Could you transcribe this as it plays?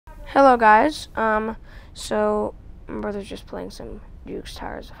Hello guys. So my brother's just playing some Duke's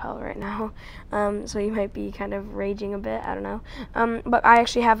Towers of Hell right now. So he might be kind of raging a bit, I don't know. But I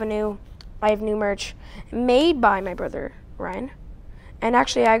actually have new merch made by my brother, Ryan. And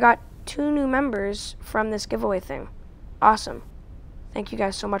actually I got 2 new members from this giveaway thing. Awesome. Thank you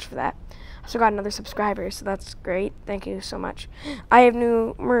guys so much for that. I also got another subscriber, so that's great. Thank you so much. I have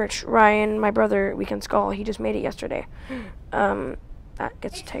new merch. Ryan, my brother, Weekend Skull, he just made it yesterday. That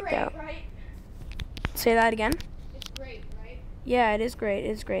gets taken out. Right? Say that again. It's great, right? Yeah, it is great. It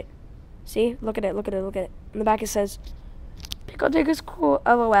is great. See? Look at it. Look at it. Look at it. On the back it says, "PickledEgg is cool.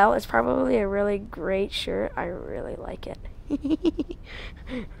 LOL." It's probably a really great shirt. I really like it.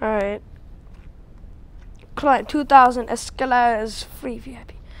 All right. Client 2,000 Escalades free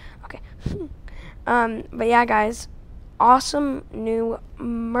VIP. Okay. But yeah, guys, awesome new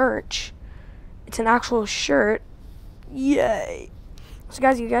merch. It's an actual shirt. Yay. So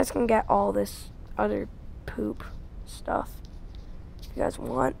guys, you guys can get all this other poop stuff if you guys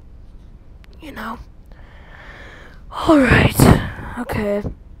want, you know. Alright. Okay.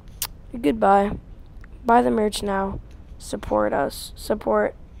 Goodbye. Buy the merch now. Support us.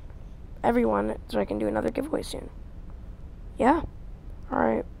 Support everyone so I can do another giveaway soon. Yeah?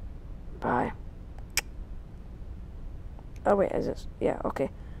 Alright. Bye. Oh wait, is this? Yeah, okay.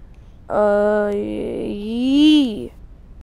 Yee.